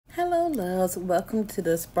Hello, loves. Welcome to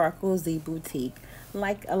the Sparkle Z Boutique.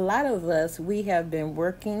 Like a lot of us, we have been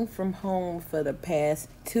working from home for the past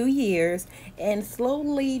 2 years and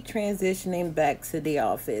slowly transitioning back to the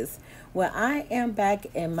office. Well, I am back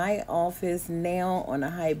in my office now on a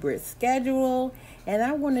hybrid schedule, and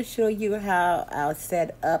I want to show you how I'll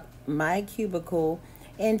set up my cubicle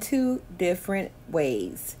in two different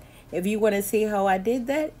ways. If you want to see how I did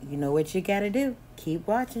that, you know what you got to do. Keep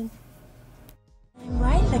watching.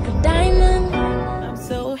 Bright like a diamond. I'm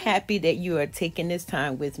so happy that you are taking this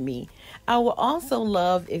time with me. I would also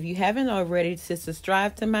love if you haven't already to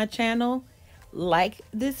subscribe to my channel, like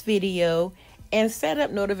this video, and set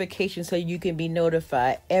up notifications so you can be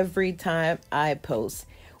notified every time I post.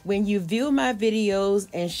 When you view my videos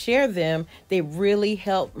and share them, they really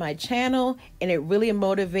help my channel and it really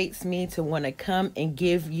motivates me to want to come and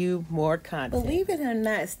give you more content. Believe it or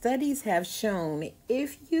not, studies have shown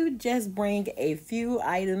if you just bring a few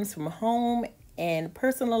items from home and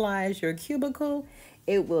personalize your cubicle,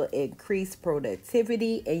 it will increase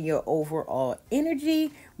productivity and your overall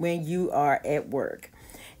energy when you are at work.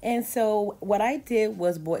 And so what I did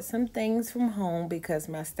was bought some things from home because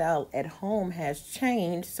my style at home has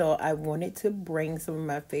changed. So I wanted to bring some of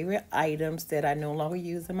my favorite items that I no longer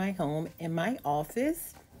use in my home in my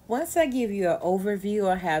office. Once I give you an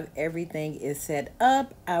overview of how everything is set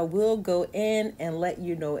up, I will go in and let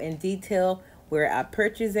you know in detail where I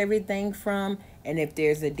purchase everything from, and if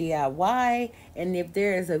there's a DIY, and if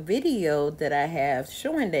there is a video that I have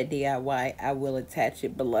showing that DIY, I will attach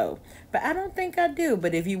it below. But I don't think I do.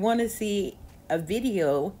 But if you want to see a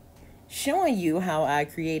video showing you how I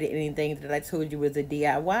created anything that I told you was a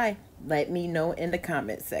DIY, let me know in the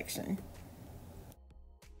comment section.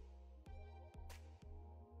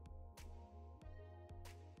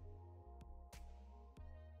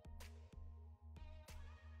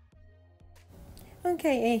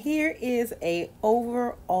 Okay, and here is a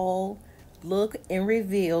overall look and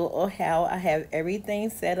reveal of how I have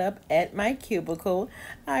everything set up at my cubicle.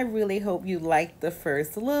 I really hope you liked the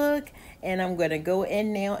first look, and I'm going to go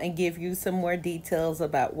in now and give you some more details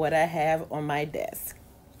about what I have on my desk.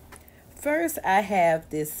 First, I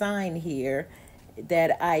have this sign here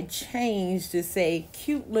that I changed to say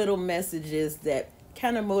cute little messages that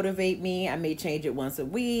kind of motivate me. I may change it once a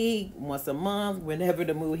week, once a month, whenever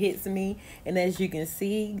the mood hits me. And as you can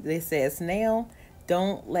see, it says now,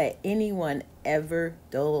 don't let anyone ever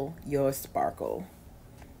dull your sparkle.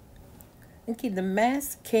 Okay, the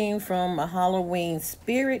mask came from a Halloween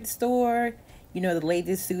spirit store. You know, the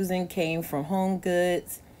Lady Susan came from Home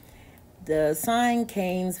Goods. The sign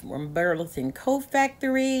came from Burlington Coat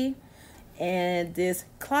Factory. And this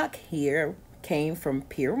clock here came from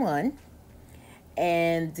Pier 1.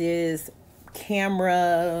 And this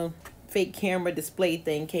fake camera display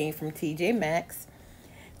thing came from TJ Maxx.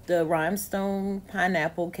 The rhinestone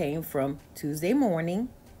pineapple came from Tuesday Morning.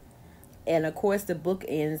 And of course the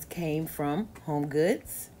bookends came from Home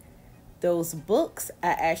Goods. Those books I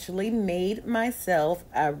actually made myself.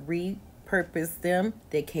 I repurposed them.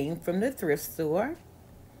 They came from the thrift store.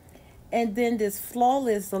 And then this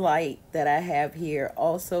flawless light that I have here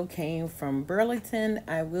also came from Burlington.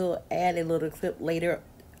 I will add a little clip later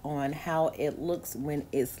on how it looks when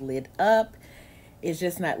it's lit up. It's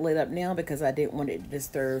just not lit up now because I didn't want it to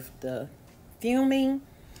disturb the filming.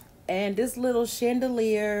 And this little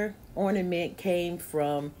chandelier ornament came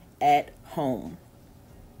from At Home.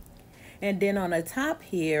 And then on the top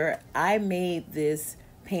here, I made this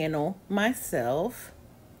panel myself.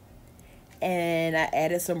 And I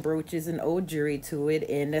added some brooches and old jewelry to it.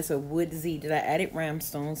 And that's a wood Z that I added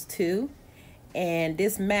rhinestones to. And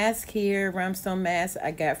this mask here, rhinestone mask, I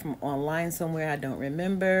got from online somewhere. I don't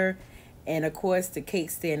remember. And of course, the cake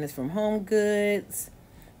stand is from Home Goods.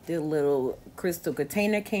 The little crystal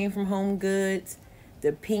container came from Home Goods.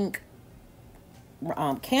 The pink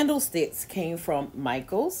candlesticks came from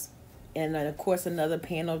Michael's. And then, of course, another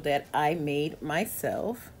panel that I made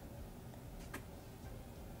myself.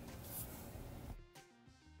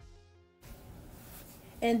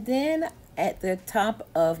 And then at the top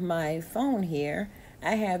of my phone here,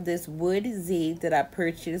 I have this wood Z that I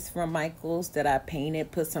purchased from Michael's that I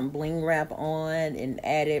painted, put some bling wrap on, and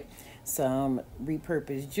added some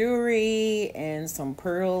repurposed jewelry and some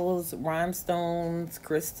pearls, rhinestones,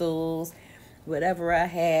 crystals, whatever I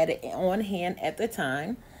had on hand at the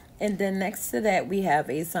time. And then next to that, we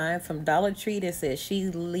have a sign from Dollar Tree that says she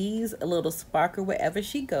leaves a little sparkle wherever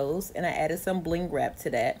she goes. And I added some bling wrap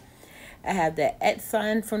to that. I have that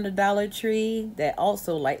sign from the Dollar Tree that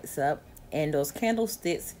also lights up. And those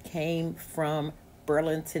candlesticks came from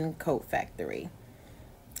Burlington Coat Factory.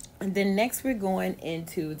 And then next we're going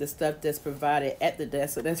into the stuff that's provided at the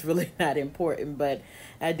desk. So that's really not important, but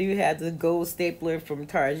I do have the gold stapler from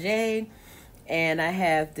Target. And I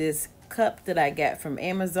have this cup that I got from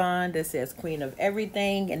Amazon that says Queen of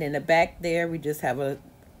Everything. And in the back there, we just have a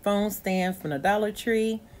phone stand from the Dollar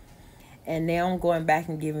Tree. And now I'm going back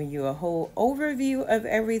and giving you a whole overview of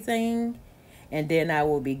everything. And then I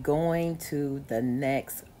will be going to the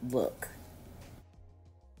next look.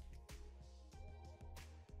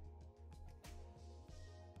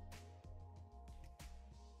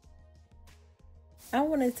 I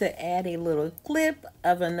wanted to add a little clip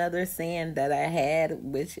of another saying that I had,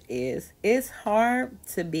 which is, it's hard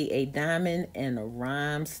to be a diamond in a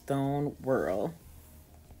rhinestone world.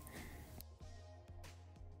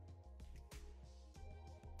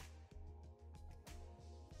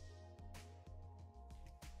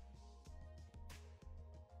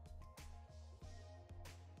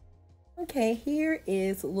 Okay, here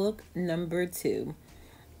is look number 2.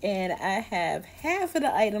 And I have half of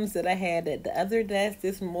the items that I had at the other desk.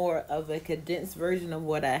 This is more of a condensed version of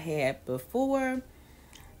what I had before.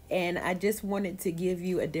 And I just wanted to give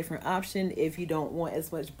you a different option if you don't want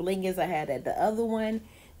as much bling as I had at the other one.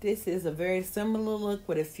 This is a very similar look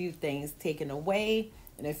with a few things taken away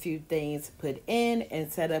and a few things put in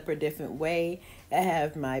and set up a different way. I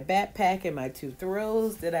have my backpack and my 2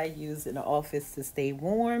 throws that I use in the office to stay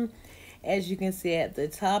warm. As you can see at the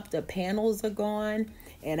top, the panels are gone.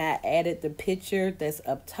 And I added the picture that's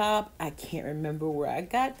up top. I can't remember where I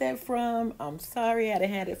got that from. I'm sorry, I done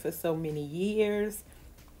had it for so many years.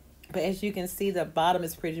 But as you can see, the bottom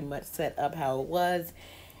is pretty much set up how it was.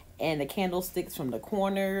 And the candlesticks from the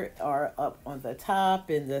corner are up on the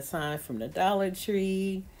top. And the sign from the Dollar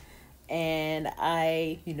Tree. And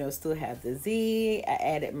I, still have the Z. I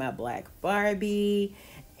added my black Barbie.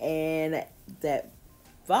 And that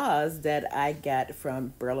vase that I got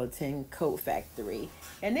from Burlington Coat Factory.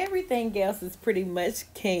 And everything else is pretty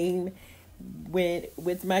much came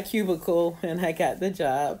with my cubicle and I got the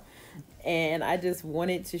job. And I just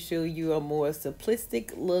wanted to show you a more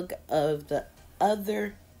simplistic look of the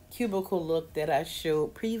other cubicle look that I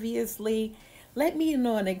showed previously. Let me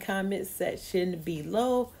know in the comment section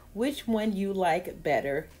below which one you like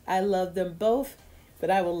better. I love them both,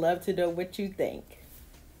 but I would love to know what you think.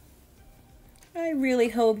 I really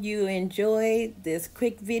hope you enjoyed this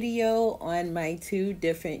quick video on my 2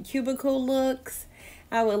 different cubicle looks.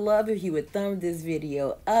 I would love if you would thumb this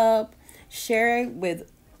video up, share it with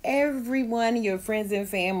everyone, your friends and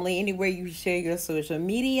family, anywhere you share your social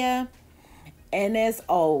media. And as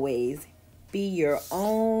always, be your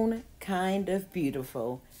own kind of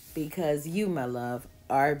beautiful, because you, my love,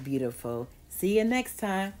 are beautiful. See you next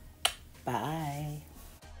time. Bye.